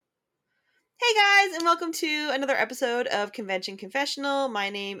Hey guys, and welcome to another episode of Convention Confessional. My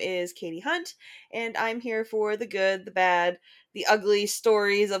name is Katie Hunt, and I'm here for the good, the bad, the ugly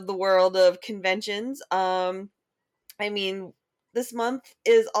stories of the world of conventions. I mean, this month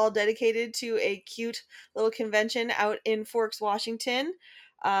is all dedicated to a cute little convention out in Forks, Washington.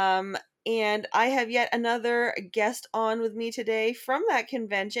 Um, and I have yet another guest on with me today from that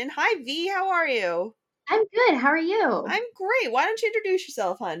convention. Hi, V, how are you? I'm good. How are you? I'm great. Why don't you introduce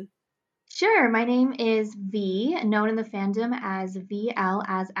yourself, hun? Sure. My name is V, known in the fandom as VL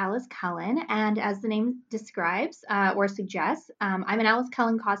as Alice Cullen. And as the name describes or suggests, I'm an Alice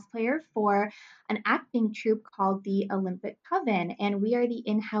Cullen cosplayer for an acting troupe called the Olympic Coven. And we are the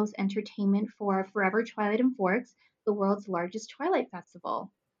in house entertainment for Forever Twilight and Forks, the world's largest Twilight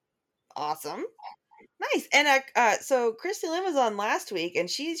festival. Awesome. Nice. And so Christy Lynn was on last week, and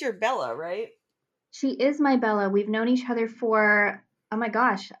she's your Bella, right? She is my Bella. We've known each other for, oh my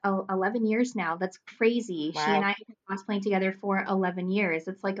gosh, 11 years now. That's crazy. She and Wow. I have been cosplaying together for 11 years.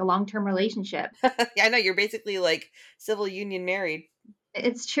 It's like a long-term relationship. Yeah, I know you're basically like civil union married.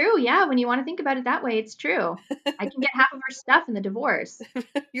 It's true. Yeah, when you want to think about it that way, it's true. I can get half of her stuff in the divorce.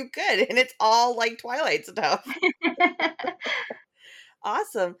 You could, and it's all like Twilight stuff.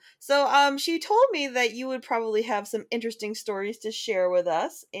 Awesome. So, she told me that you would probably have some interesting stories to share with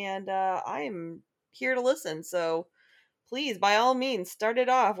us, and I am here to listen. So, please, by all means, start it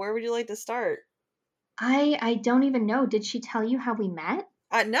off. Where would you like to start? I don't even know. Did she tell you how we met?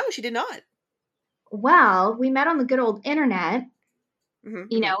 No, she did not. Well, we met on the good old internet. Mm-hmm,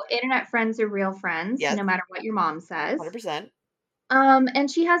 You mm-hmm. know, internet friends are real friends, Yes, no matter what your mom says. 100%. And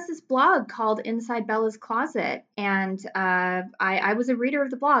she has this blog called Inside Bella's Closet, and I was a reader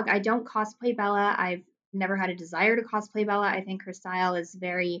of the blog. I don't cosplay Bella. I've never had a desire to cosplay Bella. I think her style is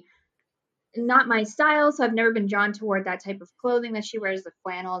very not my style, so I've never been drawn toward that type of clothing that she wears, the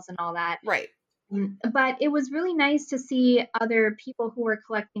flannels and all that. Right. But it was really nice to see other people who were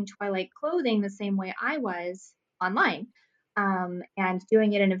collecting Twilight clothing the same way I was online, and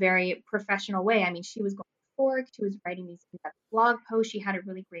doing it in a very professional way. I mean, she was going to Fork, she was writing these in-depth blog posts, she had a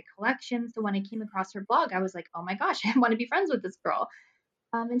really great collection. So when I came across her blog, I was like, oh my gosh, I want to be friends with this girl.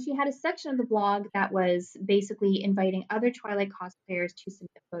 And she had a section of the blog that was basically inviting other Twilight cosplayers to submit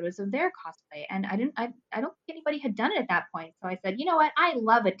photos of their cosplay. And I don't think anybody had done it at that point. So I said, you know what? I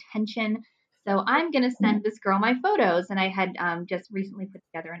love attention. So I'm going to send this girl my photos. And I had just recently put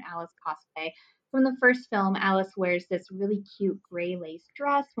together an Alice cosplay. From the first film, Alice wears this really cute gray lace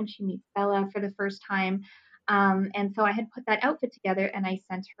dress when she meets Bella for the first time. And so I had put that outfit together and I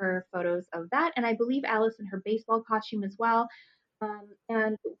sent her photos of that. And I believe Alice in her baseball costume as well.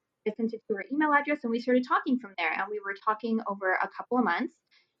 And I sent it to her email address and we started talking from there. And we were talking over a couple of months.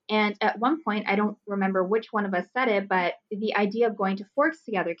 And at one point, I don't remember which one of us said it, but the idea of going to Forks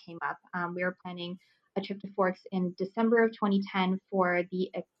together came up. We were planning a trip to Forks in December of 2010 for the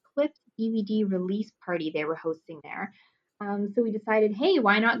Eclipse DVD release party they were hosting there. So we decided, hey,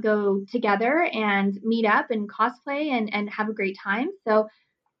 why not go together and meet up and cosplay and have a great time? So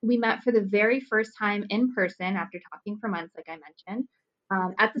we met for the very first time in person after talking for months, like I mentioned,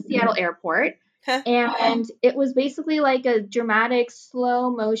 at the Seattle airport. And it was basically like a dramatic slow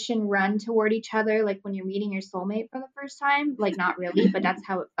motion run toward each other, like when you're meeting your soulmate for the first time. Like, not really, but that's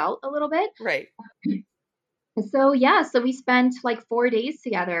how it felt a little bit. Right. So, yeah, so we spent like 4 days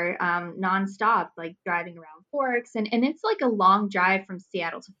together, nonstop, like driving around Forks. And it's like a long drive from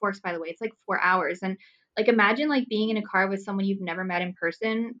Seattle to Forks, by the way. It's like 4 hours. And like, imagine like being in a car with someone you've never met in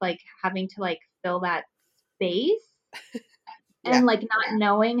person, like having to like fill that space Yeah. and like not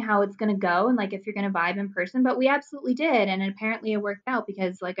knowing how it's going to go and like if you're going to vibe in person. But we absolutely did. And apparently it worked out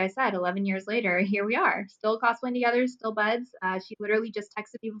because, like I said, 11 years later, here we are, still cosplaying together, still buds. She literally just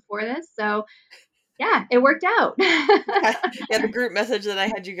texted me before this. So, yeah, it worked out. Yeah, the group message that I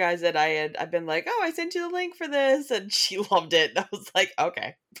had you guys that I've been like, "Oh, I sent you the link for this," and she loved it. And I was like,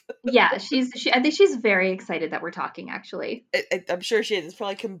 "Okay." Yeah, I think she's very excited that we're talking actually. I'm sure she is. It's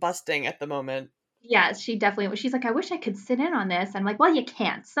probably combusting at the moment. Yeah, she definitely was. She's like, I wish I could sit in on this. I'm like, well, you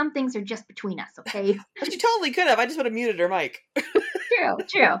can't. Some things are just between us, okay? But she totally could have. I just would have muted her mic. True,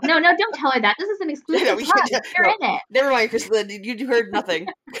 true. No, no, don't tell her that. This is an No, exclusive pod. You're no, in it. never mind, Kristen. You heard nothing.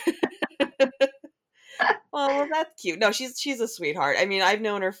 Well, that's cute. No, she's a sweetheart. I mean, I've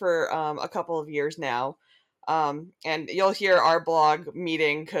known her for a couple of years now. And you'll hear our blog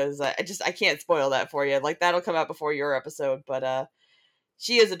meeting because I can't spoil that for you. Like that'll come out before your episode, but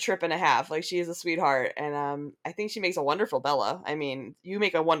she is a trip and a half. Like she is a sweetheart, and I think she makes a wonderful Bella. I mean, you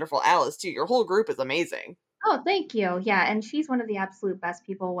make a wonderful Alice too. Your whole group is amazing. Oh, thank you. Yeah, and she's one of the absolute best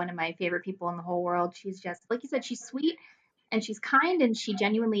people, one of my favorite people in the whole world. She's just, like you said, she's sweet and she's kind and she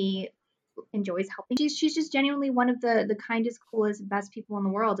genuinely enjoys helping. She's just genuinely one of the kindest, coolest, best people in the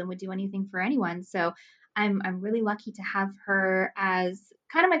world, and would do anything for anyone. So I'm really lucky to have her as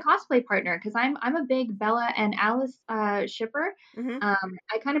kind of my cosplay partner, because I'm a big Bella and Alice shipper. Hmm.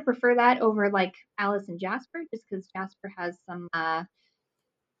 I kind of prefer that over like Alice and Jasper, just because Jasper has some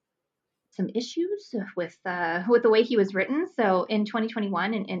issues with the way he was written. So in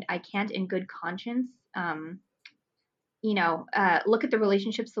 2021, and I can't in good conscience look at the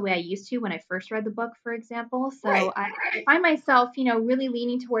relationships the way I used to when I first read the book, for example. So Right. I find myself, really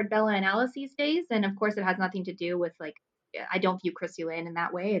leaning toward Bella and Alice these days. And of course, it has nothing to do with like, I don't view Chrissy Lane in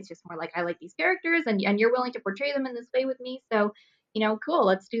that way. It's just more like I like these characters, and you're willing to portray them in this way with me. So, cool,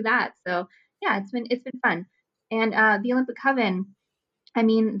 let's do that. So yeah, it's been fun. And the Olympic Coven, I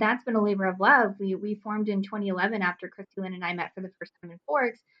mean, that's been a labor of love. We formed in 2011 after Christy Lynn and I met for the first time in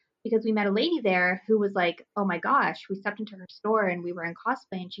Forks, because we met a lady there who was like, "Oh my gosh!" We stepped into her store and we were in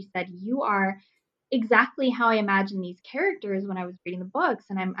cosplay, and she said, "You are exactly how I imagined these characters when I was reading the books,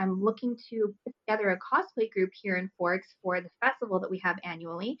 and I'm looking to put together a cosplay group here in Forks for the festival that we have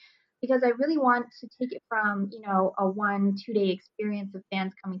annually." Because I really want to take it from, a 1-2 day experience of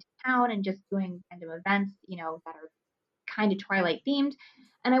fans coming to town and just doing random events, that are kind of Twilight themed.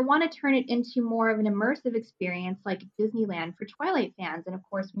 And I want to turn it into more of an immersive experience like Disneyland for Twilight fans. And of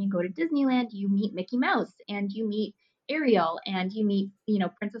course, when you go to Disneyland, you meet Mickey Mouse and you meet Ariel and you meet,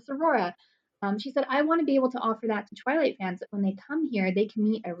 Princess Aurora. She said, I want to be able to offer that to Twilight fans that when they come here, they can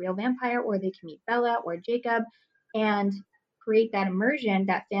meet a real vampire, or they can meet Bella or Jacob, and create that immersion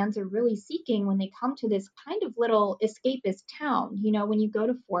that fans are really seeking when they come to this kind of little escapist town. When you go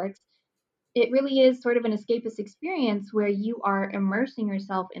to Forks, it really is sort of an escapist experience where you are immersing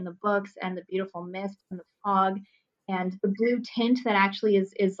yourself in the books and the beautiful mist and the fog and the blue tint that actually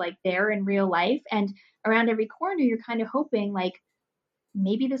is like there in real life. And around every corner, you're kind of hoping like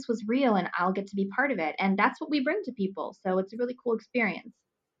maybe this was real and I'll get to be part of it. And that's what we bring to people. So it's a really cool experience.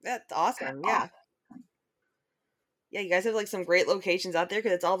 That's awesome. Yeah. Yeah, you guys have like some great locations out there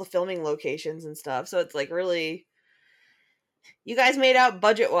because it's all the filming locations and stuff. So it's like really, you guys made out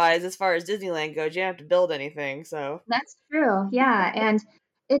budget wise as far as Disneyland goes. You don't have to build anything. So, That's true. Yeah. And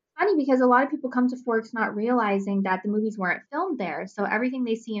it's funny because a lot of people come to Forks not realizing that the movies weren't filmed there. So everything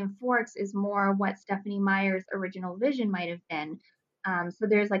they see in Forks is more what Stephanie Meyer's original vision might have been. So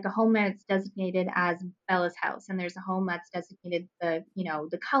there's like a home that's designated as Bella's house, and there's a home that's designated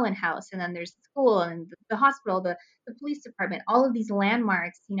the Cullen house, and then there's the school and the hospital, the police department, all of these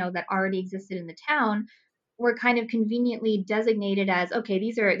landmarks, that already existed in the town were kind of conveniently designated as, okay,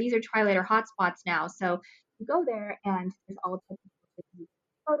 these are Twilight or hotspots now. So you go there and there's all types of places you can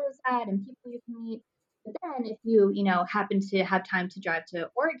photos at and people you can meet. But then if you happen to have time to drive to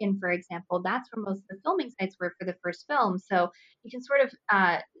Oregon, for example, that's where most of the filming sites were for the first film. So you can sort of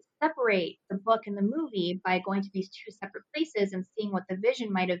separate the book and the movie by going to these two separate places and seeing what the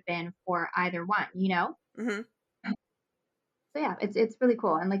vision might have been for either one. hmm. So yeah, it's really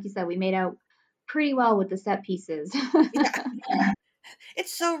cool. And like you said, we made out pretty well with the set pieces. Yeah,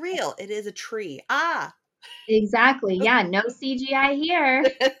 it's so real. It is a tree. Ah, Exactly. Yeah, no CGI here.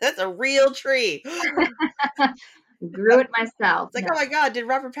 that's a real tree. Grew it myself. It's like, No. oh my god, did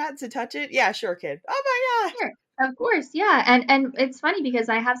Robert Pattinson touch it? Yeah, sure, kid. Oh my god. Sure. Of course, yeah. And it's funny because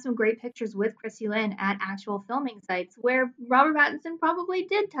I have some great pictures with Chrissy Lynn at actual filming sites where Robert Pattinson probably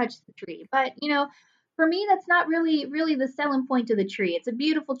did touch the tree. But, for me that's not really the selling point of the tree. It's a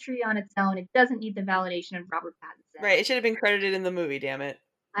beautiful tree on its own. It doesn't need the validation of Robert Pattinson. Right, it should have been credited in the movie, damn it.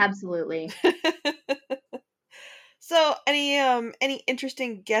 Absolutely. So, any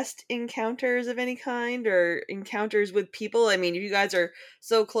interesting guest encounters of any kind or encounters with people? I mean, you guys are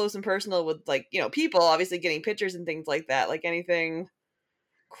so close and personal with like, people obviously getting pictures and things like that. Like anything Yeah,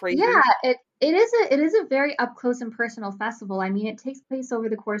 crazy? it is a very up close and personal festival. I mean, it takes place over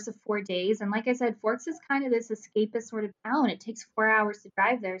the course of 4 days, and like I said, Forks is kind of this escapist sort of town. It takes 4 hours to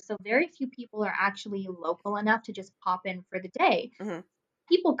drive there, so very few people are actually local enough to just pop in for the day. Hmm.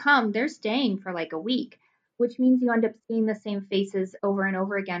 People come, they're staying for like a week, which means you end up seeing the same faces over and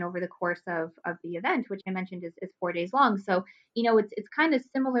over again over the course of the event, which I mentioned is 4 days long. So, it's kind of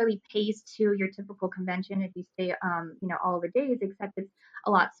similarly paced to your typical convention if you stay, all of the days, except it's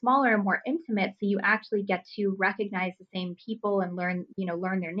a lot smaller and more intimate. So you actually get to recognize the same people and learn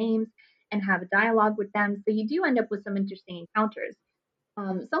their names and have a dialogue with them. So you do end up with some interesting encounters.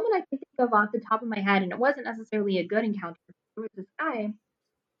 Someone I can think of off the top of my head, and it wasn't necessarily a good encounter. There was this guy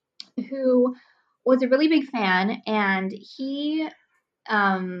who was a really big fan, and he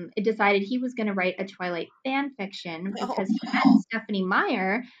decided he was going to write a Twilight fan fiction Oh, because he met Stephanie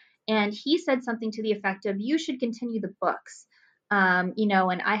Meyer, and he said something to the effect of, "You should continue the books." you know,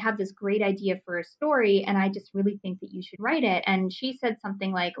 and I have this great idea for a story, and I just really think that you should write it. And she said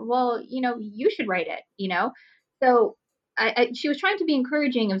something like, well, you know, you should write it, you know? So she was trying to be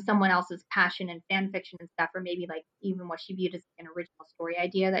encouraging of someone else's passion and fan fiction and stuff, or maybe like even what she viewed as an original story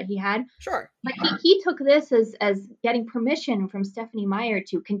idea that he had. Sure. But he took this as getting permission from Stephenie Meyer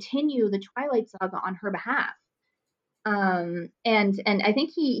to continue the Twilight Saga on her behalf. And I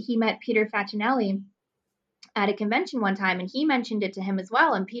think he met Peter Facinelli at a convention one time, and he mentioned it to him as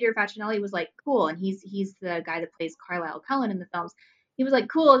well. And Peter Facinelli was like, "Cool," and he's the guy that plays Carlisle Cullen in the films. He was like,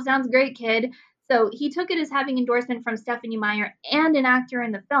 "Cool, it sounds great, kid." So he took it as having endorsement from Stephenie Meyer and an actor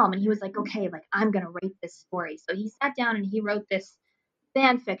in the film, and he was like, "Okay, like I'm gonna write this story." So he sat down and he wrote this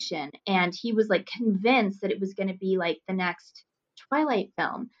fan fiction, and he was like convinced that it was going to be like the next Twilight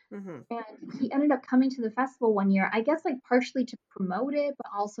film. Mm-hmm. And he ended up coming to the festival one year, I guess like partially to promote it,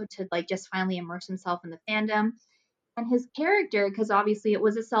 but also to like just finally immerse himself in the fandom. And his character, because obviously it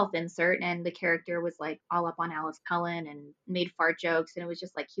was a self insert, and the character was like all up on Alice Cullen and made fart jokes, and it was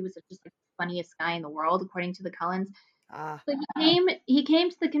just like he was just like the funniest guy in the world, according to the Cullens. So he came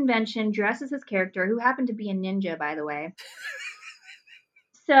to the convention dressed as his character, who happened to be a ninja, by the way.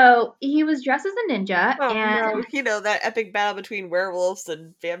 So he was dressed as a ninja, Oh and no, you know, that epic battle between werewolves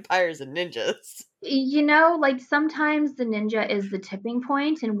and vampires and ninjas. you know, like sometimes the ninja is the tipping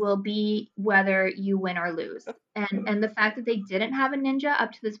point and will be whether you win or lose. And the fact that they didn't have a ninja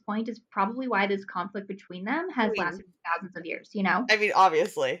up to this point is probably why this conflict between them has lasted thousands of years, you know? I mean,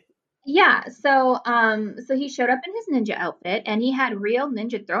 obviously. Yeah, so he showed up in his ninja outfit, and he had real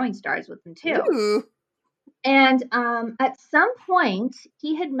ninja throwing stars with him too. Ooh. And at some point,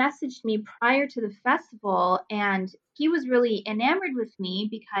 he had messaged me prior to the festival, and he was really enamored with me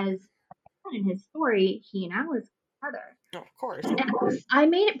because in his story, he and Alice together. Oh, of course. And I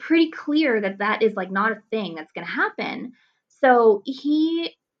made it pretty clear that that is like not a thing that's going to happen. So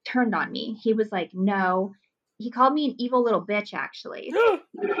he turned on me. He was like, no. He called me an evil little bitch, actually.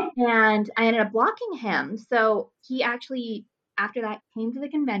 And I ended up blocking him. So he actually, after that, came to the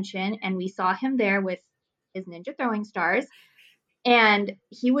convention, and we saw him there with his ninja throwing stars. And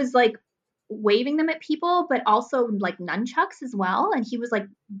he was like waving them at people, but also like nunchucks as well. And he was like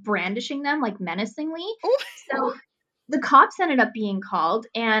brandishing them like menacingly. So the cops ended up being called,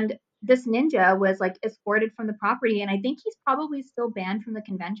 and this ninja was like escorted from the property. And I think he's probably still banned from the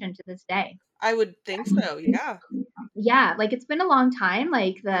convention to this day. I would think so, yeah. Yeah, like it's been a long time.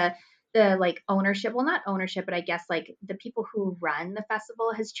 Like the like ownership, well, not ownership, but I guess like the people who run the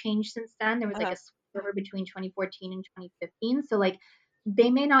festival has changed since then. There was like a switchover between 2014 and 2015. So like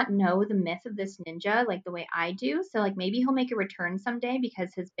they may not know the myth of this ninja like the way I do. So like maybe he'll make a return someday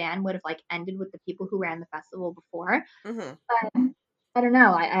because his ban would have like ended with the people who ran the festival before. Mm-hmm. But I don't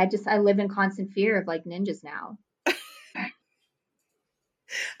know. I live in constant fear of like ninjas now.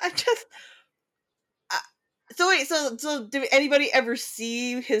 I just so wait, so did anybody ever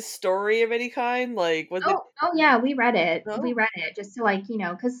see his story of any kind? Like, was it? Oh yeah, we read it. No? We read it just to like, you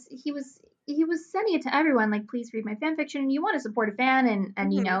know, because he was sending it to everyone like, please read my fan fiction. And you want to support a fan,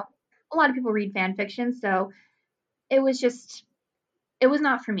 and you know, a lot of people read fan fiction, so it was just it was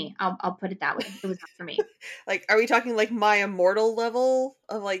not for me. I'll put it that way. It was not for me. Like, are we talking like My Immortal level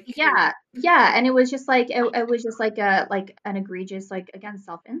of like? Yeah, and it was just like it was just like an egregious like again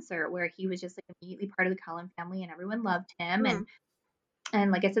self insert where he was just like immediately part of the Cullen family and everyone loved him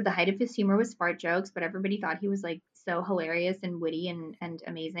and like I said, the height of his humor was fart jokes, but everybody thought he was like so hilarious and witty and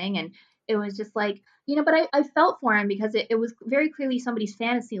amazing. And it was just like, you know, but I felt for him because it was very clearly somebody's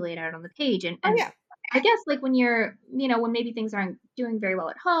fantasy laid out on the page. And yeah. I guess like when you're, you know, when maybe things aren't doing very well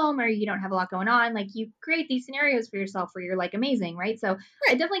at home or you don't have a lot going on, like you create these scenarios for yourself where you're like amazing, right? So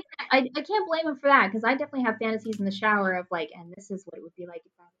I definitely, I can't blame him for that because I definitely have fantasies in the shower of like, and this is what it would be like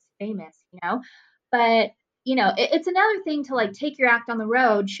if I was famous, you know? But you know, it's another thing to like take your act on the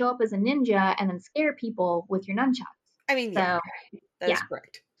road, show up as a ninja, and then scare people with your nunchucks. I mean, yeah, that is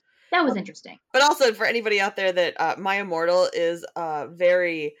correct. That was interesting. But also for anybody out there that My Immortal is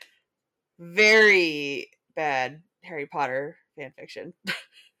very, very bad Harry Potter fan fiction.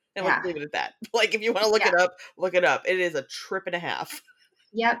 And let's leave it at that. Like, if you want to look it up, look it up. It is a trip and a half.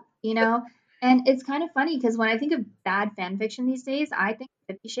 Yep, you know, and it's kind of funny because when I think of bad fan fiction these days, I think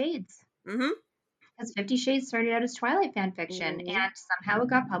 50 Shades. Mm-hmm. Because 50 Shades started out as Twilight fan fiction, and somehow it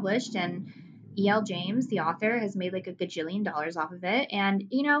got published, and E.L. James, the author, has made like a gajillion dollars off of it. And,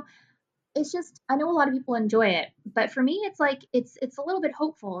 you know, it's just, I know a lot of people enjoy it, but for me, it's like, it's a little bit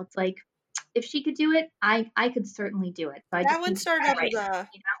hopeful. It's like, if she could do it, I could certainly do it. So that one started off as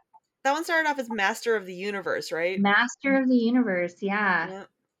that one started off as Master of the Universe, right? Master of the Universe, yeah.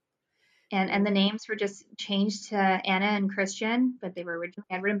 and the names were just changed to Anna and Christian, but they were originally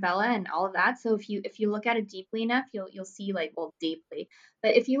Edward and Bella and all of that. So if you look at it deeply enough, you'll see like, well, deeply,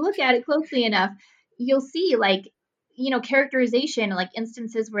 but if you look at it closely enough, you'll see like, characterization, like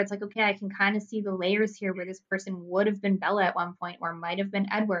instances where it's like, okay, I can kind of see the layers here where this person would have been Bella at one point, or might have been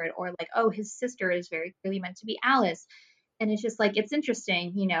Edward, or like, oh, his sister is very clearly meant to be Alice. And it's just like, it's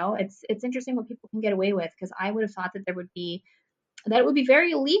interesting, it's interesting what people can get away with, because I would have thought that it would be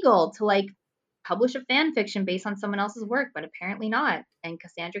very illegal to like publish a fan fiction based on someone else's work, but apparently not. And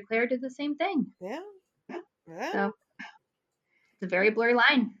Cassandra Clare did the same thing. Yeah. Yeah. So it's a very blurry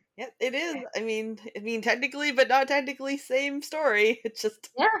line. Yeah, it is. I mean, technically, but not technically, same story. It's just,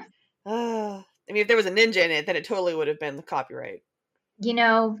 Yeah. I mean, if there was a ninja in it, then it totally would have been the copyright.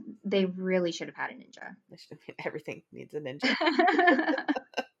 They really should have had a ninja. Everything needs a ninja.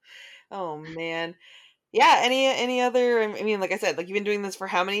 Oh man. Yeah. Any other? I mean, like I said, like you've been doing this for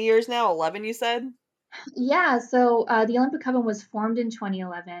how many years now? 11, you said. Yeah, so the Olympic Coven was formed in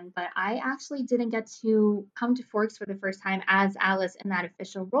 2011, but I actually didn't get to come to Forks for the first time as Alice in that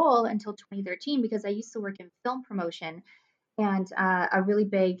official role until 2013, because I used to work in film promotion, and a really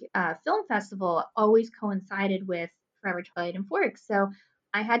big film festival always coincided with Forever Twilight and Forks. So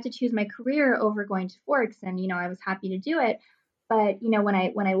I had to choose my career over going to Forks, and I was happy to do it. But when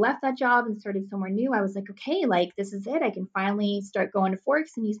I left that job and started somewhere new, I was like, okay, like this is it. I can finally start going to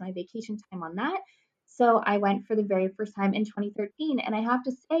Forks and use my vacation time on that. So I went for the very first time in 2013, and I have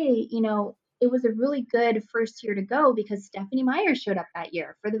to say, it was a really good first year to go, because Stephanie Meyer showed up that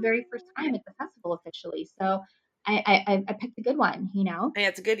year for the very first time at the festival officially. So I picked a good one. Yeah,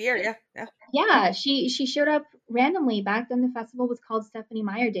 it's a good year. Yeah, yeah. Yeah, she showed up randomly. Back then, the festival was called Stephanie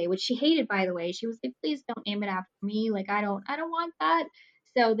Meyer Day, which she hated, by the way. She was like, "Please don't name it after me. Like, I don't want that."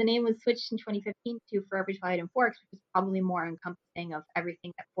 So the name was switched in 2015 to Forever Twilight and Forks, which is probably more encompassing of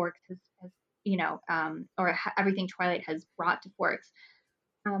everything that Forks has everything Twilight has brought to Forks.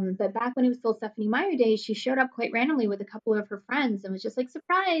 But back when it was still Stephanie Meyer Day, she showed up quite randomly with a couple of her friends and was just like,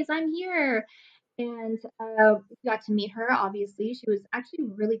 "Surprise, I'm here." And we got to meet her. Obviously, she was actually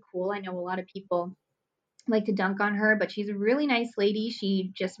really cool. I know a lot of people like to dunk on her, but she's a really nice lady.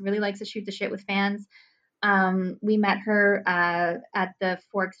 She just really likes to shoot the shit with fans. We met her at the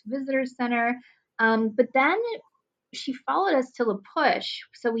Forks Visitor Center, but then she followed us to La Push.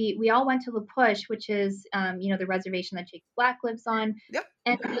 So we all went to La Push, which is the reservation that Jake Black lives on. Yep.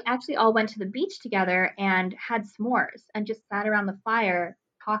 And we actually all went to the beach together and had s'mores and just sat around the fire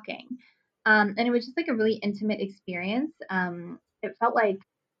talking. And it was just like a really intimate experience. It felt like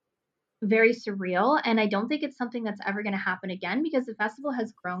very surreal, and I don't think it's something that's ever going to happen again, because the festival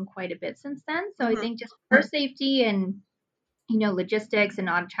has grown quite a bit since then. So I think just for safety and logistics and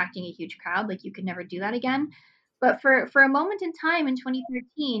not attracting a huge crowd, like you could never do that again. But for a moment in time in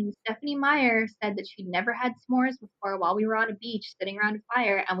 2013, Stephanie Meyer said that she'd never had s'mores before while we were on a beach sitting around a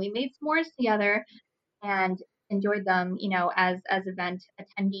fire, and we made s'mores together and enjoyed them, as event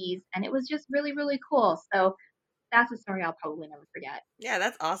attendees, and it was just really, really cool. So that's a story I'll probably never forget. Yeah,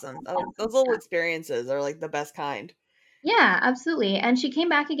 that's awesome. Those little experiences are like the best kind. Yeah, absolutely. And she came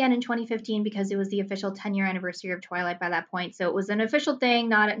back again in 2015 because it was the official 10-year anniversary of Twilight by that point. So it was an official thing,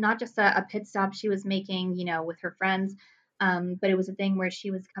 not just a pit stop she was making, with her friends. But it was a thing where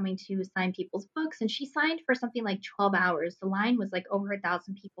she was coming to sign people's books, and she signed for something like 12 hours. The line was like over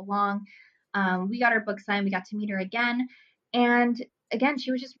 1,000 people long. We got her book signed. We got to meet her again, and again,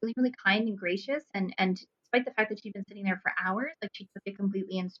 she was just really, really kind and gracious. And despite the fact that she'd been sitting there for hours, like she took it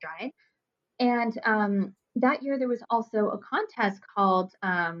completely in stride. And that year, there was also a contest called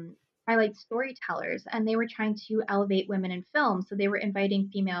Twilight Storytellers, and they were trying to elevate women in film. So they were inviting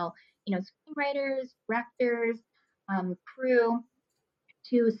female, screenwriters, directors, crew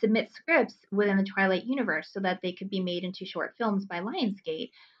to submit scripts within the Twilight universe so that they could be made into short films by Lionsgate.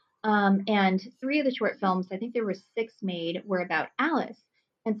 And three of the short films, I think there were six made, were about Alice.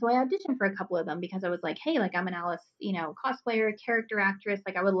 And so I auditioned for a couple of them because I was like, hey, like I'm an Alice, cosplayer, character actress.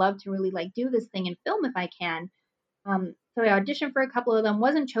 Like I would love to really like do this thing in film if I can. So I auditioned for a couple of them,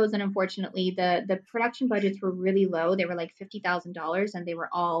 wasn't chosen, unfortunately. The production budgets were really low. They were like $50,000, and they were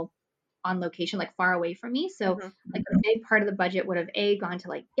all on location, like far away from me. So like a big part of the budget would have A, gone to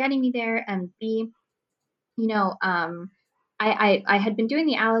like getting me there, and B, you know, I had been doing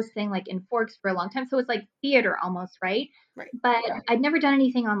the Alice thing like in Forks for a long time. So it's like theater almost, right? Right. But I'd never done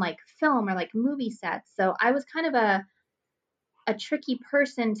anything on like film or like movie sets. So I was kind of a tricky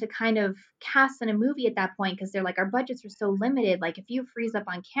person to kind of cast in a movie at that point, because they're like, our budgets are so limited. Like if you freeze up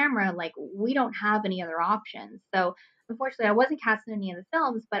on camera, like we don't have any other options. So unfortunately, I wasn't cast in any of the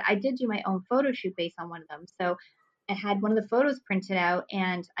films, but I did do my own photo shoot based on one of them. So I had one of the photos printed out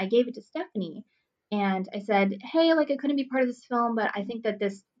and I gave it to Stephanie. And I said, hey, like I couldn't be part of this film, but I think that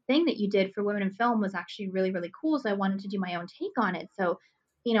this thing that you did for women in film was actually really, really cool. So I wanted to do my own take on it. So,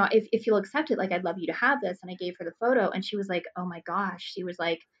 if you'll accept it, like I'd love you to have this. And I gave her the photo and she was like, oh my gosh. She was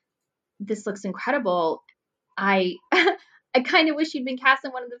like, this looks incredible. I I kind of wish you'd been cast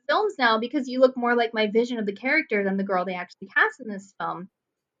in one of the films now because you look more like my vision of the character than the girl they actually cast in this film.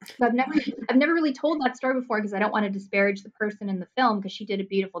 So I've never really told that story before because I don't want to disparage the person in the film because she did a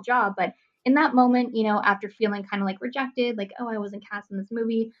beautiful job. But in that moment, after feeling kind of like rejected, like, oh, I wasn't cast in this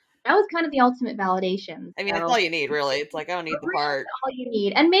movie, that was kind of the ultimate validation. I mean, that's So all you need, really. It's like, I don't it need the really is part. all you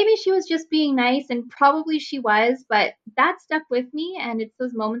need. And maybe she was just being nice, and probably she was, but that stuck with me. And it's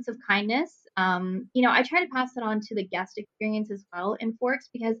those moments of kindness. I try to pass it on to the guest experience as well in Forks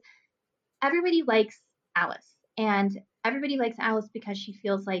because everybody likes Alice, and everybody likes Alice because she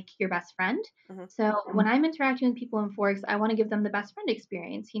feels like your best friend. Hmm. So when I'm interacting with people in Forks, I want to give them the best friend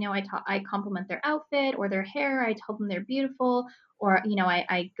experience. I compliment their outfit or their hair. I tell them they're beautiful, or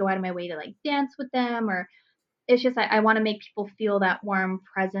I go out of my way to like dance with them, or it's just I want to make people feel that warm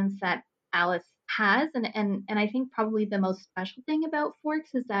presence that Alice has, and I think probably the most special thing about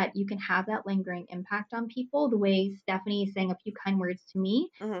Forks is that you can have that lingering impact on people. The way Stephanie saying a few kind words to me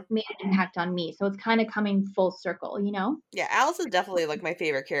Hmm. made an impact on me, so it's kind of coming full circle. Yeah, Alice is definitely like my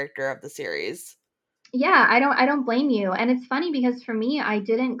favorite character of the series. Yeah, I don't blame you. And it's funny because for me, I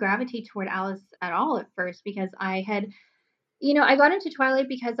didn't gravitate toward Alice at all at first because I got into Twilight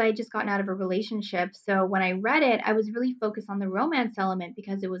because I had just gotten out of a relationship. So when I read it, I was really focused on the romance element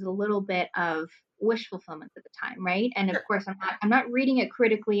because it was a little bit of wish fulfillment at the time, right? And of Sure. course, I'm not reading it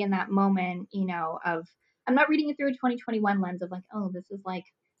critically in that moment, of I'm not reading it through a 2021 lens of like, oh, this is like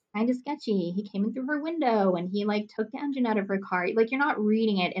kind of sketchy. He came in through her window and he like took the engine out of her car. Like you're not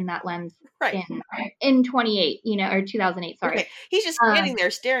reading it in that lens Right. in 28, or 2008, sorry. Right. He's just Um, standing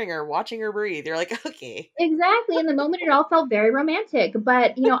there staring at her, watching her breathe. You're like, okay. Exactly. In the moment, it all felt very romantic.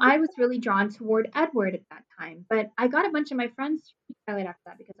 But, I was really drawn toward Edward at that time. But I got a bunch of my friends to read Twilight after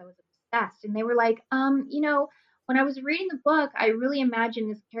that because I was obsessed. And they were like, when I was reading the book, I really imagined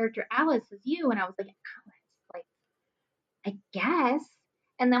this character Alice as you. And I was like, Alice, like, I guess.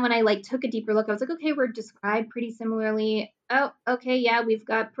 And then when I like took a deeper look, I was like, okay, we're described pretty similarly. Oh, okay, yeah, we've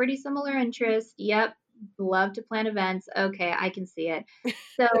got pretty similar interests. Yep. Love to plan events. Okay, I can see it.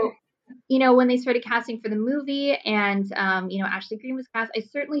 So when they started casting for the movie and, Ashley Green was cast, I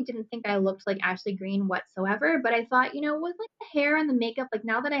certainly didn't think I looked like Ashley Green whatsoever. But I thought, with like the hair and the makeup, like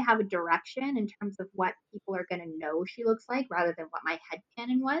now that I have a direction in terms of what people are going to know she looks like rather than what my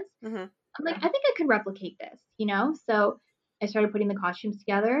headcanon was, Hmm. I'm like, I think I could replicate this. So I started putting the costumes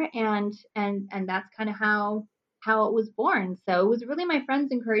together and that's kind of how it was born. So it was really my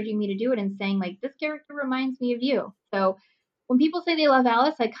friends encouraging me to do it and saying like this character reminds me of you. So when people say they love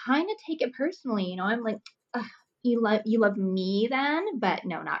Alice, I kind of take it personally. I'm like, "Ugh, you love me then?" But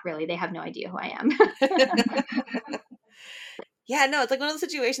no, not really. They have no idea who I am. Yeah, no, it's like one of those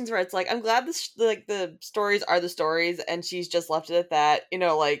situations where it's like I'm glad like the stories are the stories, and she's just left it at that.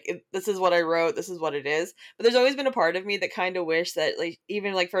 Like this is what I wrote, this is what it is. But there's always been a part of me that kind of wish that like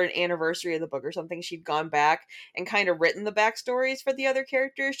even like for an anniversary of the book or something, she'd gone back and kind of written the backstories for the other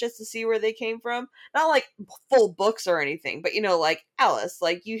characters just to see where they came from. Not like full books or anything, but like Alice,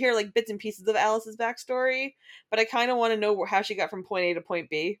 like you hear like bits and pieces of Alice's backstory, but I kind of want to know how she got from point A to point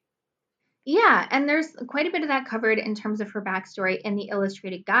B. Yeah, and there's quite a bit of that covered in terms of her backstory in the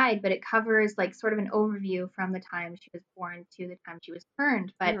illustrated guide, but it covers like sort of an overview from the time she was born to the time she was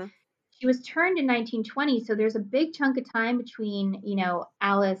turned. But Hmm. she was turned in 1920, so there's a big chunk of time between,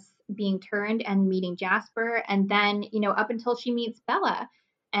 Alice being turned and meeting Jasper, and then, up until she meets Bella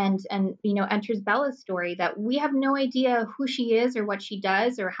and enters Bella's story that we have no idea who she is or what she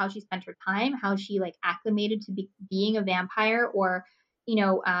does or how she spent her time, how she like acclimated to being a vampire or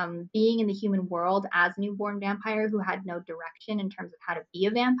being in the human world as a newborn vampire who had no direction in terms of how to be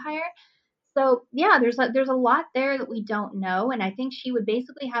a vampire. So yeah, there's a lot there that we don't know, and I think she would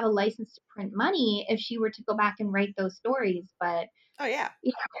basically have a license to print money if she were to go back and write those stories. But Oh yeah.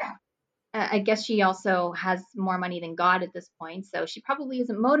 you I guess she also has more money than God at this point, so she probably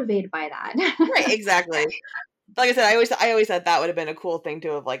isn't motivated by Right, that. exactly. Like I said, I always thought that would have been a cool thing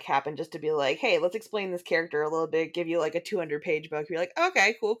to have like happened, just to be like, hey, let's explain this character a little bit, give you like a 200-page book. You're like,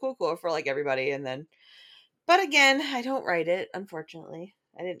 okay, cool, cool, cool for like everybody, and then. But again, I don't write it. Unfortunately,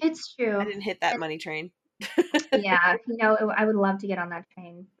 It's I true. didn't hit that money train. Yeah, I would love to get on that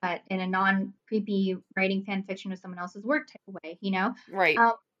train, but in a non-creepy writing fan fiction with someone else's work type of way. Right.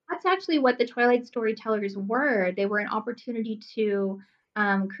 Um, that's actually what the Twilight storytellers were. They were an opportunity to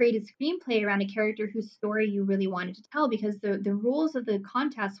create a screenplay around a character whose story you really wanted to tell, because the rules of the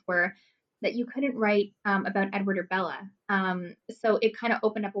contest were that you couldn't write about Edward or Bella. So it kind of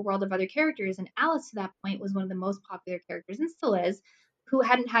opened up a world of other characters, and Alice to that point was one of the most popular characters, and still is, who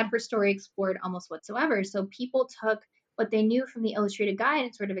hadn't had her story explored almost whatsoever. So people took what they knew from the illustrated guide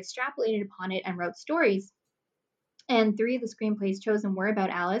and sort of extrapolated upon it and wrote stories. And three of the screenplays chosen were about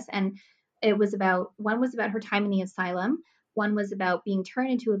Alice, and it was about, one was about her time in the asylum, one was about being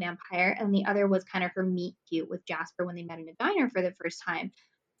turned into a vampire, and the other was kind of her meet cute with Jasper when they met in a diner for the first time.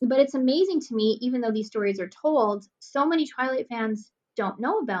 But it's amazing to me, even though these stories are told, so many Twilight fans don't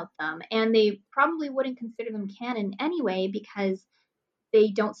know about them, and they probably wouldn't consider them canon anyway, because they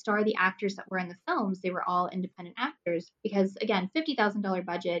don't star the actors that were in the films. They were all independent actors because, again, $50,000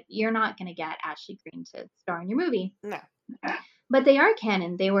 budget, you're not going to get Ashley Greene to star in your movie. No. But they are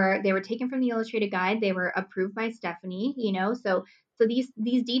canon. They were taken from the illustrated guide. They were approved by Stephanie, so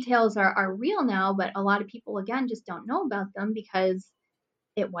these details are real now, but a lot of people, again, just don't know about them because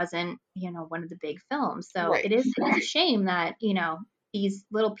it wasn't, one of the big films. So Right. it's a shame that, these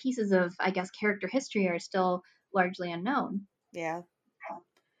little pieces of, I guess, character history are still largely unknown. Yeah.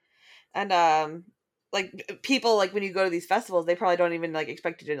 And like people, like when you go to these festivals, they probably don't even like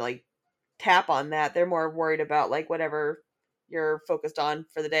expect you to like tap on that. They're more worried about like whatever you're focused on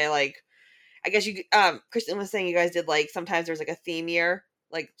for the day. Like I guess you Kristen was saying you guys did like sometimes there's like a theme year.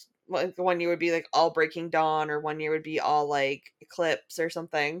 Like one year would be like all Breaking Dawn, or one year would be all like Eclipse or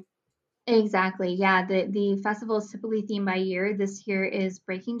something. Exactly. Yeah. The festival is typically themed by year. This year is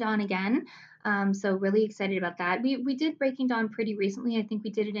Breaking Dawn again. So really excited about that. We did Breaking Dawn pretty recently. I think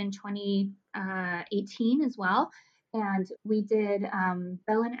we did it in 2018 as well. And we did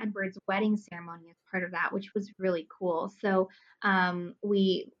Bella and Edward's wedding ceremony as part of that, which was really cool. So I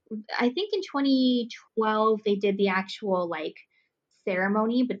think in 2012 they did the actual like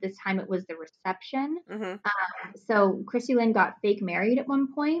ceremony, but this time it was the reception. Mm-hmm. So Chrissy Lynn got fake married at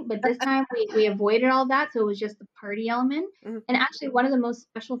one point, but this time we avoided all that. So it was just the party element. Mm-hmm. And actually, one of the most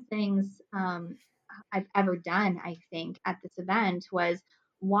special things I've ever done, I think, at this event was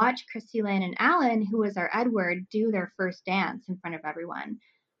watch Chrissy Lynn and Alan, who was our Edward, do their first dance in front of everyone.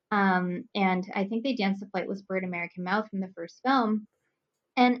 And I think they danced the Flightless Bird American Mouth from the first film.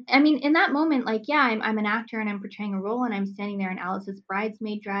 And I mean, in that moment, like, yeah, I'm an actor and I'm portraying a role and I'm standing there in Alice's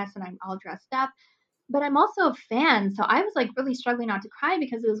bridesmaid dress and I'm all dressed up, but I'm also a fan. So I was like really struggling not to cry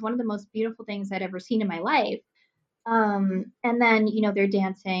because it was one of the most beautiful things I'd ever seen in my life. And then, they're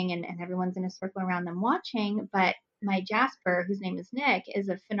dancing and everyone's in a circle around them watching. But my Jasper, whose name is Nick, is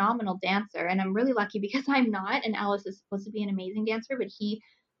a phenomenal dancer. And I'm really lucky because I'm not. And Alice is supposed to be an amazing dancer, but he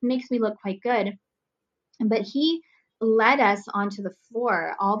makes me look quite good. But he led us onto the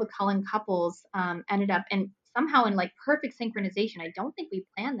floor. All the Cullen couples ended up, and somehow in like perfect synchronization, I don't think we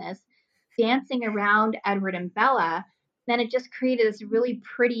planned this, dancing around Edward and Bella. Then it just created this really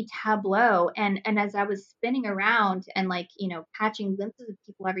pretty tableau. And as I was spinning around and like, catching glimpses of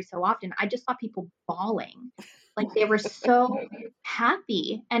people every so often, I just saw people bawling. Like they were so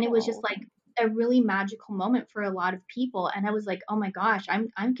happy. And it was just like a really magical moment for a lot of people. And I was like, oh my gosh,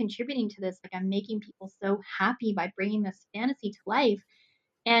 I'm contributing to this. Like I'm making people so happy by bringing this fantasy to life.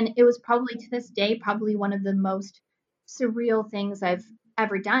 And it was probably to this day, probably one of the most surreal things I've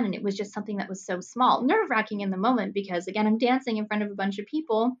ever done. And it was just something that was so small, nerve wracking in the moment because, again, I'm dancing in front of a bunch of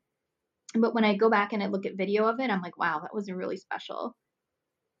people. But when I go back and I look at video of it, I'm like, wow, that was really special.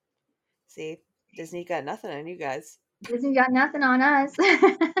 See, Disney got nothing on you guys. Disney got nothing on us.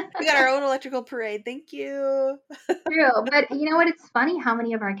 We got our own electrical parade. Thank you. True. But you know what? It's funny how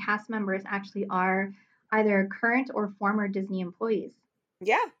many of our cast members actually are either current or former Disney employees.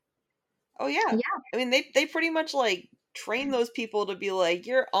 Yeah. Oh yeah. Yeah, I mean, they pretty much like train those people to be like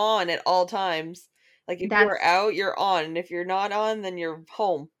you're on at all times. Like if you that's are out, you're on, and if you're not on, then you're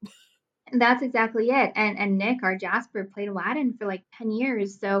home. That's exactly it. And Nick, our Jasper, played Aladdin for like 10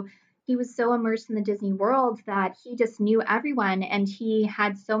 years. So he was so immersed in the Disney world that he just knew everyone and he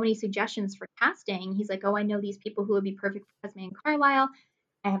had so many suggestions for casting. He's like, oh, I know these people who would be perfect for Esme and Carlisle.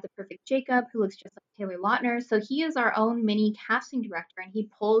 I have the perfect Jacob who looks just like Taylor Lautner. So he is our own mini casting director and he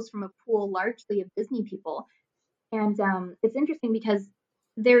pulls from a pool largely of Disney people. And it's interesting because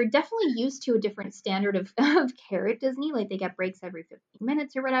they're definitely used to a different standard of care at Disney. Like they get breaks every 15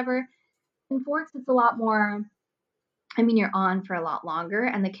 minutes or whatever. In Forks, it's a lot more, I mean, you're on for a lot longer,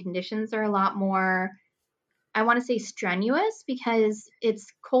 and the conditions are a lot more, I want to say strenuous because it's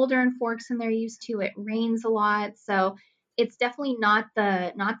colder in Forks than they're used to. It rains a lot. So It's definitely not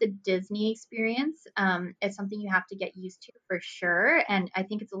the Disney experience. It's something you have to get used to for sure, and I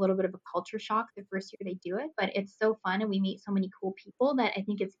think it's a little bit of a culture shock the first year they do it, but it's so fun and we meet so many cool people that I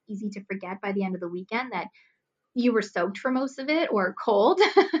think it's easy to forget by the end of the weekend that you were soaked for most of it or cold.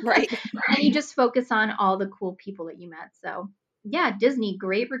 Right. And you just focus on all the cool people that you met. So, yeah, Disney,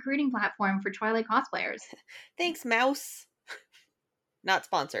 great recruiting platform for Twilight cosplayers. Thanks, Mouse. Not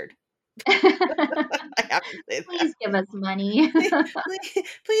sponsored. I have to say that. Please give us money.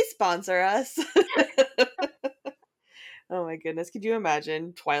 Please sponsor us. Oh my goodness. Could you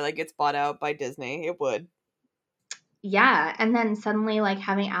imagine Twilight gets bought out by Disney? It would. Yeah, and then suddenly like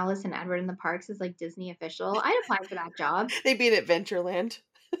having Alice and Edward in the parks is like Disney official. I'd apply for that job. They'd be in Adventureland.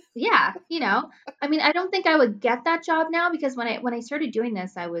 Yeah, I mean, I don't think I would get that job now because when I started doing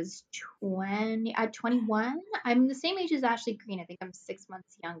this, I was 21. I'm the same age as Ashley Green. I think I'm 6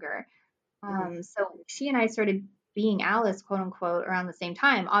 months younger. Mhm. So she and I started being Alice, quote unquote, around the same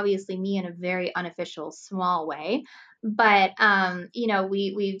time. Obviously, me in a very unofficial, small way, but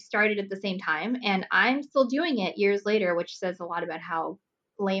we started at the same time, and I'm still doing it years later, which says a lot about how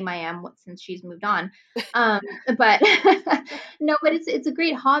lame I am since she's moved on. Um, but no, but it's a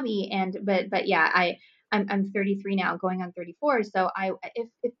great hobby, and but yeah, I'm 33 now, going on 34. So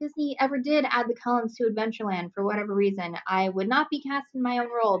if Disney ever did add the Cullens to Adventureland for whatever reason, I would not be cast in my own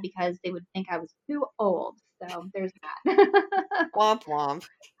role because they would think I was too old. So there's that. Womp womp.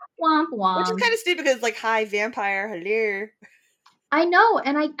 Womp Which is womp. kind of stupid because it's like, hi, vampire, hello. I know,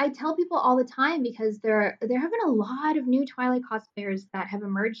 and I tell people all the time because there have been a lot of new Twilight cosplayers that have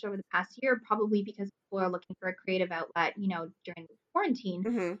emerged over the past year, probably because people are looking for a creative outlet, during quarantine.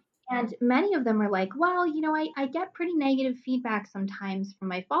 Hmm. And many of them are like, well, I get pretty negative feedback sometimes from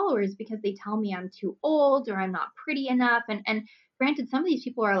my followers because they tell me I'm too old or I'm not pretty enough. And granted, some of these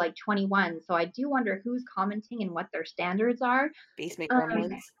people are like 21, so I do wonder who's commenting and what their standards are. Basement Um,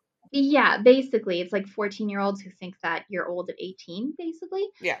 gremlins. yeah, basically, it's like 14-year-olds who think that you're old at 18, basically.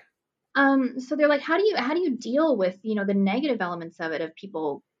 Yeah. So they're like, how do you deal with, the negative elements of it, of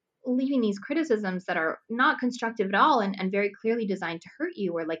people leaving these criticisms that are not constructive at all and very clearly designed to hurt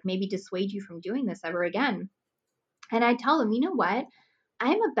you or like maybe dissuade you from doing this ever again. And I tell them, you know what?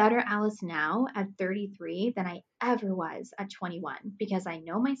 I'm a better Alice now at 33 than I ever was at 21 because I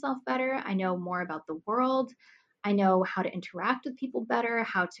know myself better. I know more about the world. I know how to interact with people better,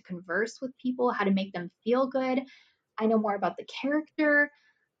 how to converse with people, how to make them feel good. I know more about the character.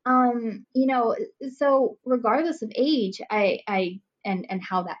 So regardless of age, and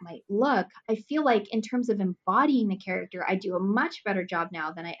how that might look, I feel like in terms of embodying the character, I do a much better job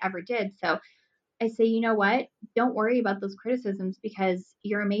now than I ever did. So I say, you know what? Don't worry about those criticisms because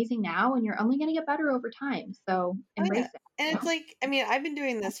you're amazing now and you're only going to get better over time. So Oh yeah. embrace it. And it's like, I mean, I've been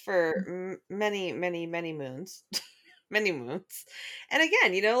doing this for many, many, many moons. Many moons. And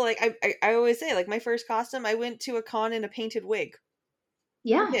again, like I always say, like my first costume, I went to a con in a painted wig. I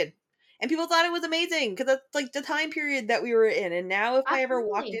Yeah, did. And people thought it was amazing because that's like the time period that we were in. And now, if I ever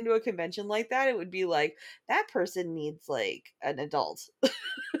walked absolutely. into a convention like that, it would be like that person needs like an adult of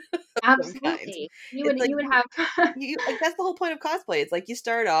some kind. Absolutely. You It's would like you would have like that's the whole point of cosplay. It's like you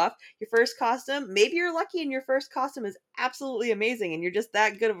start off your first costume. Maybe you're lucky and your first costume is absolutely amazing, and you're just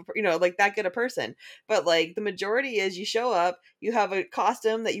that good of a like that good a person. But like the majority is you show up, you have a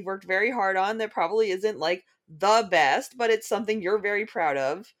costume that you've worked very hard on that probably isn't like the best, but it's something you're very proud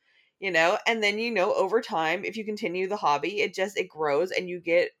of. And then over time, if you continue the hobby, it grows and you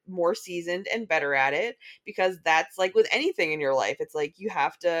get more seasoned and better at it, because that's like with anything in your life. It's like you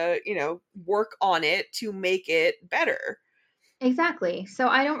have to, work on it to make it better. exactly. So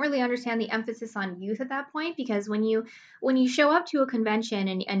I don't really understand the emphasis on youth at that point because when you show up to a convention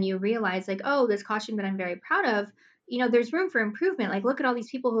and you realize like, oh, this costume that I'm very proud of, there's room for improvement. Like, look at all these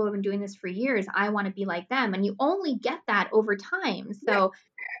people who have been doing this for years. I want to be like them. And you only get that over time. Right. So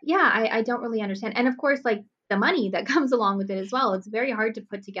yeah, I don't really understand. And of course, like the money that comes along with it as well. It's very hard to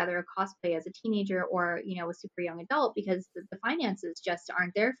put together a cosplay as a teenager or, a super young adult because the finances just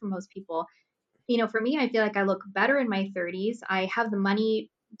aren't there for most people. For me, I feel like I look better in my 30s. I have the money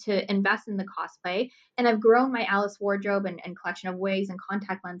to invest in the cosplay, and I've grown my Alice wardrobe and collection of wigs and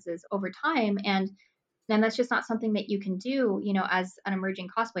contact lenses over time. And then that's just not something that you can do, as an emerging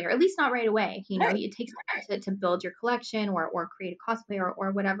cosplayer, at least not right away. Right. It takes time to build your collection or create a cosplay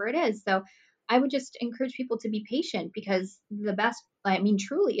or whatever it is. So I would just encourage people to be patient because the best, I mean,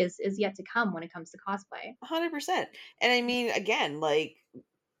 truly is yet to come when it comes to cosplay. 100%. And I mean, again, like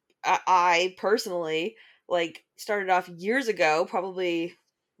I personally like started off years ago, probably,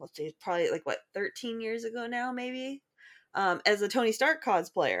 let's see, probably like what, 13 years ago now, maybe, as a Tony Stark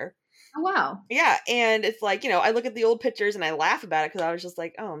cosplayer. Oh, wow. Yeah, and it's like, I look at the old pictures and I laugh about it because I was just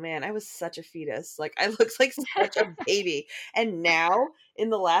like, "Oh man, I was such a fetus. Like I looked like such a baby." And now in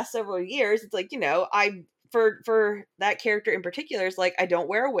the last several years, it's like, I for that character in particular, it's like I don't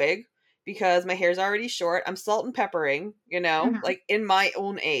wear a wig because my hair's already short. I'm salt and peppering, Mhm. like in my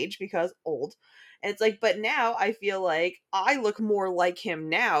own age because old. And it's like, but now I feel like I look more like him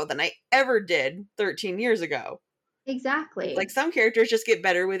now than I ever did 13 years ago. It's like Exactly. some characters just get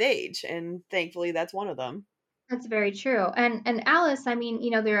better with age, and thankfully that's one of them. That's very true. And Alice, I mean,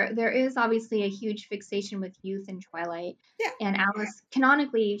 there is obviously a huge fixation with youth in Twilight. Yeah, And Alice,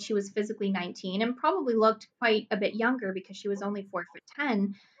 canonically, she was physically 19 and probably looked quite a bit younger because she was only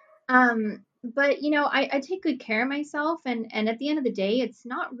 4'10". But I take good care of myself, and at the end of the day, it's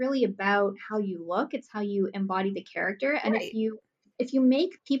not really about how you look, it's how you embody the character. And if right. you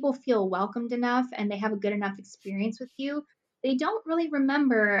make people feel welcomed enough and they have a good enough experience with you, they don't really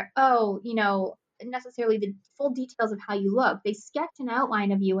remember, necessarily the full details of how you look. They sketch an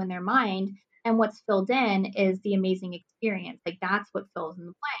outline of you in their mind, and what's filled in is the amazing experience. Like that's what fills in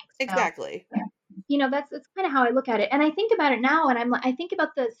the blanks. So Exactly. that's kind of how I look at it. And I think about it now, and I think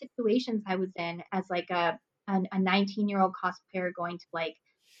about the situations I was in as like a 19-year-old cosplayer going to like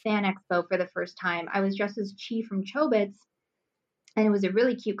Fan Expo for the first time. I was dressed as Chi from Chobits, and it was a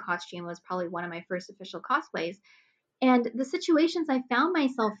really cute costume. It was probably one of my first official cosplays. And the situations I found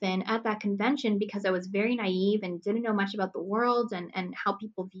myself in at that convention, because I was very naive and didn't know much about the world and how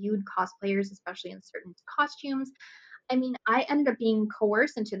people viewed cosplayers, especially in certain costumes, I mean, I ended up being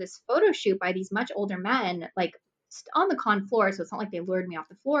coerced into this photo shoot by these much older men, like on the con floor. So it's not like they lured me off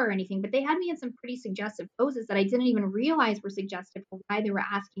the floor or anything, but they had me in some pretty suggestive poses that I didn't even realize were suggestive for why they were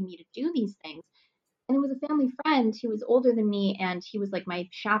asking me to do these things. And it was a family friend who was older than me, and he was like my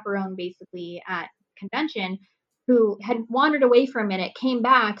chaperone basically at convention, who had wandered away for a minute, came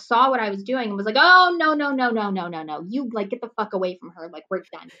back, saw what I was doing, and was like, "Oh no, no, no, no, no, no, no! You like get the fuck away from her! Like we're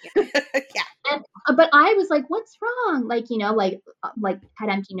done here." Yeah, And but I was like, "What's wrong?" Like had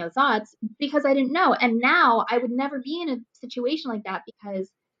empty no thoughts because I didn't know. And now I would never be in a situation like that because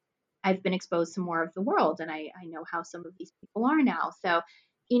I've been exposed to more of the world, and I know how some of these people are now. So,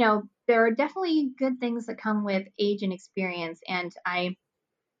 there are definitely good things that come with age and experience. And I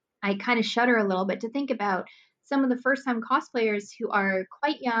kind of shudder a little bit to think about some of the first time cosplayers who are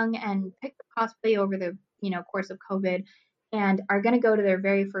quite young and picked the cosplay over the course of COVID and are going to go to their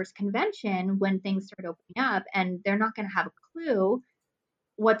very first convention when things start opening up, and they're not going to have a clue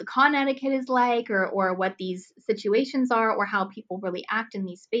what the con etiquette is like, or what these situations are, or how people really act in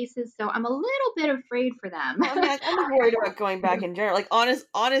these spaces. So I'm a little bit afraid for them. well, I mean, I'm just worried about going back in general. Like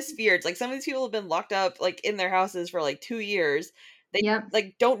honest fears. Like some of these people have been locked up like in their houses for like 2 years. They Yep.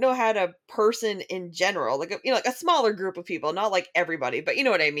 like don't know how to person in general. Like like a smaller group of people, not like everybody, but you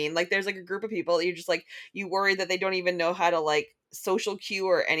know what I mean. Like there's like a group of people that you just like you worry that they don't even know how to like social cue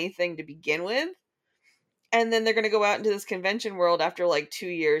or anything to begin with. And then they're gonna go out into this convention world after like 2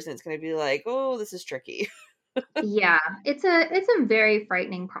 years, and it's gonna be like, oh, this is tricky. Yeah, it's a very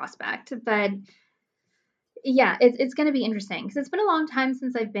frightening prospect, but yeah, it's going to be interesting because it's been a long time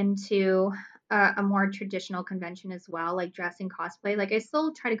since I've been to a more traditional convention as well, like dressing cosplay. Like I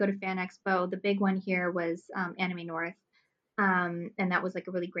still try to go to Fan Expo. The big one here was Anime North, and that was like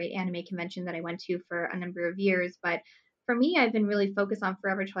a really great anime convention that I went to for a number of years. But for me, I've been really focused on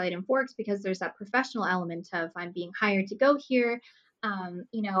Forever Twilight and Forks because there's that professional element of I'm being hired to go here. I'm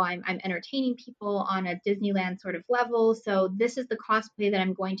entertaining people on a Disneyland sort of level. So this is the cosplay that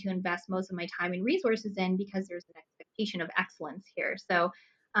I'm going to invest most of my time and resources in because there's an expectation of excellence here. So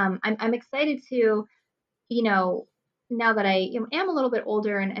I'm excited to, you know, now that I am a little bit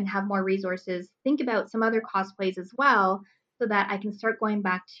older and have more resources, think about some other cosplays as well so that I can start going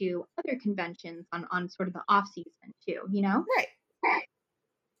back to other conventions on sort of the off season too. Right.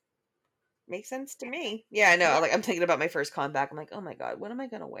 Makes sense to me. Yeah, I know. Like I'm thinking about my first con back. I'm like, oh my god, what am I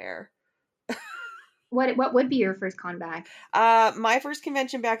gonna wear? What would be your first con back? My first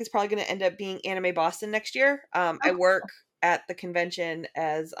convention back is probably gonna end up being Anime Boston next year. I Oh, work at the convention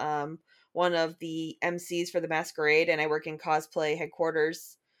as one of the MCs for the masquerade, and I work in cosplay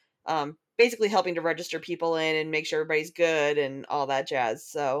headquarters, basically helping to register people in and make sure everybody's good and all that jazz.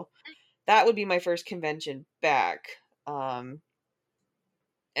 So that would be my first convention back. Um,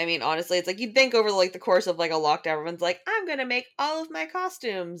 I mean, honestly, it's like you'd think over like the course of like a lockdown, everyone's like, I'm gonna make all of my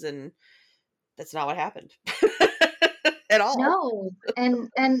costumes, and that's not what happened at all. no. And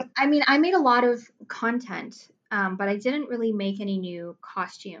I mean, I made a lot of content, but I didn't really make any new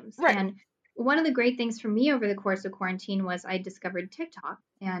costumes. Right. And one of the great things for me over the course of quarantine was I discovered TikTok.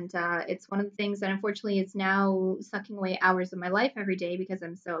 And it's one of the things that unfortunately is now sucking away hours of my life every day because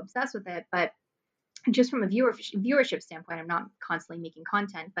I'm so obsessed with it. But just from a viewership standpoint, I'm not constantly making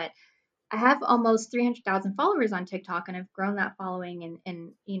content, but I have almost 300,000 followers on TikTok, and I've grown that following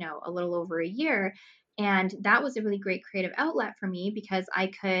in a little over a year. And that was a really great creative outlet for me because I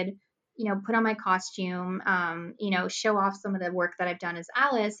could, put on my costume, show off some of the work that I've done as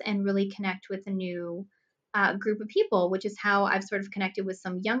Alice, and really connect with a new group of people, which is how I've sort of connected with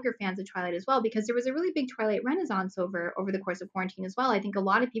some younger fans of Twilight as well, because there was a really big Twilight renaissance over the course of quarantine as well. I think a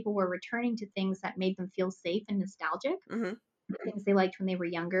lot of people were returning to things that made them feel safe and nostalgic, Mm-hmm. things they liked when they were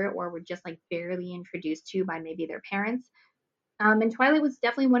younger or were just like barely introduced to by maybe their parents. And Twilight was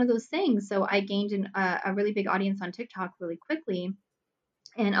definitely one of those things. So I gained a really big audience on TikTok really quickly.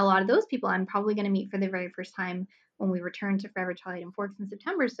 And a lot of those people I'm probably going to meet for the very first time when we return to Forever Twilight and Forks in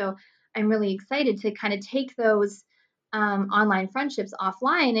September. So I'm really excited to kind of take those online friendships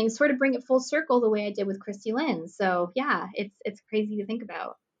offline and sort of bring it full circle the way I did with Christy Lynn. So yeah, it's crazy to think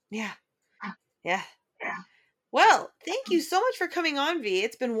about. Yeah. Yeah. Well, thank you so much for coming on, V.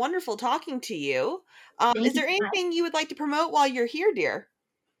 It's been wonderful talking to you. Is there anything you would like to promote while you're here, dear?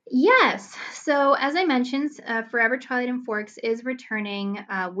 Yes. So, as I mentioned, Forever Twilight and Forks is returning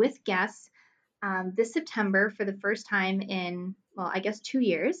with guests this September for the first time in, well, I guess 2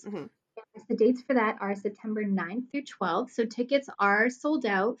 years. Mm-hmm. The dates for that are September 9th through 12th. So, tickets are sold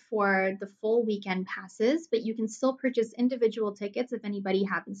out for the full weekend passes, but you can still purchase individual tickets if anybody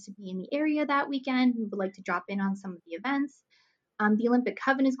happens to be in the area that weekend and would like to drop in on some of the events. The Olympic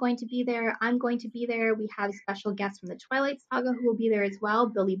Coven is going to be there. I'm going to be there. We have special guests from the Twilight Saga who will be there as well.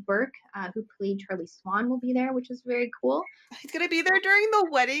 Billy Burke, who played Charlie Swan, will be there, which is very cool. He's gonna be there during the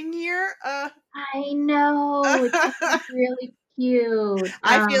wedding year. I know. It's really cute.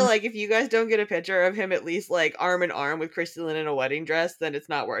 I feel like if you guys don't get a picture of him at least like arm in arm with Christy Lynn in a wedding dress, then it's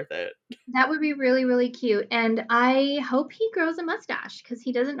not worth it. That would be really, really cute. And I hope he grows a mustache because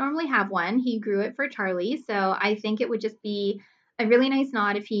he doesn't normally have one. He grew it for Charlie. So I think it would just be a really nice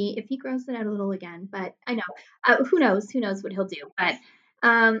nod if he grows it out a little again. But I know, who knows? Who knows what he'll do? But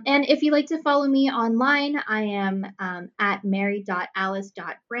and if you'd like to follow me online, I am at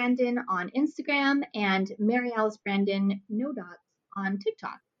mary.alice.brandon on Instagram and Mary Alice Brandon, no dots, on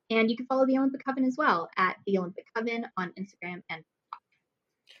TikTok. And you can follow the Olympic Coven as well at the Olympic Coven on Instagram and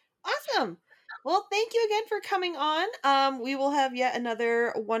Awesome. Well, thank you again for coming on. We will have yet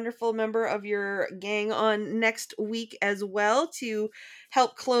another wonderful member of your gang on next week as well to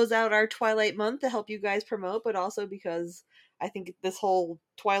help close out our Twilight month, to help you guys promote, but also because I think this whole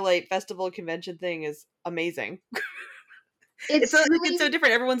Twilight Festival convention thing is amazing. It's so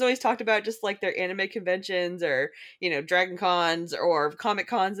different. Everyone's always talked about just like their anime conventions or, Dragon Cons or Comic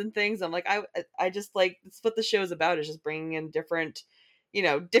Cons and things. I'm like, I just like, that's what the show is about, is just bringing in different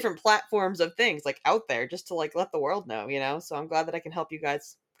platforms of things like out there just to like let the world know. So I'm glad that I can help you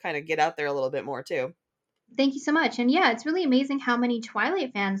guys kind of get out there a little bit more too. Thank you so much. And yeah, it's really amazing how many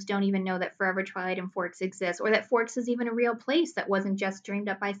Twilight fans don't even know that Forever Twilight and Forks exists, or that Forks is even a real place that wasn't just dreamed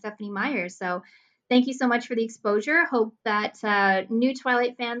up by Stephenie Meyer. So thank you so much for the exposure. Hope that new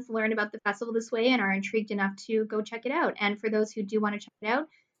Twilight fans learn about the festival this way and are intrigued enough to go check it out. And for those who do want to check it out,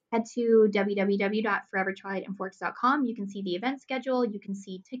 head to www.forevertwilightandforks.com. You can see the event schedule, you can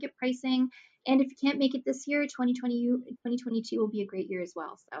see ticket pricing, and if you can't make it this year, 2022 will be a great year as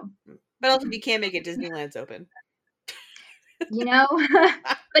well. So, but also if you can't make it, Disneyland's open. But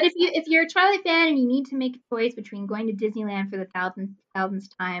if you're a Twilight fan and you need to make a choice between going to Disneyland for the thousandth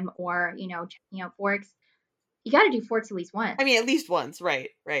time or checking out Forks, you got to do Forks at least once. I mean, at least once,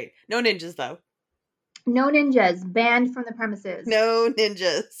 right? No ninjas though. No ninjas, banned from the premises. No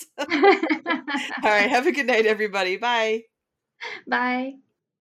ninjas. All right, have a good night, everybody. Bye. Bye.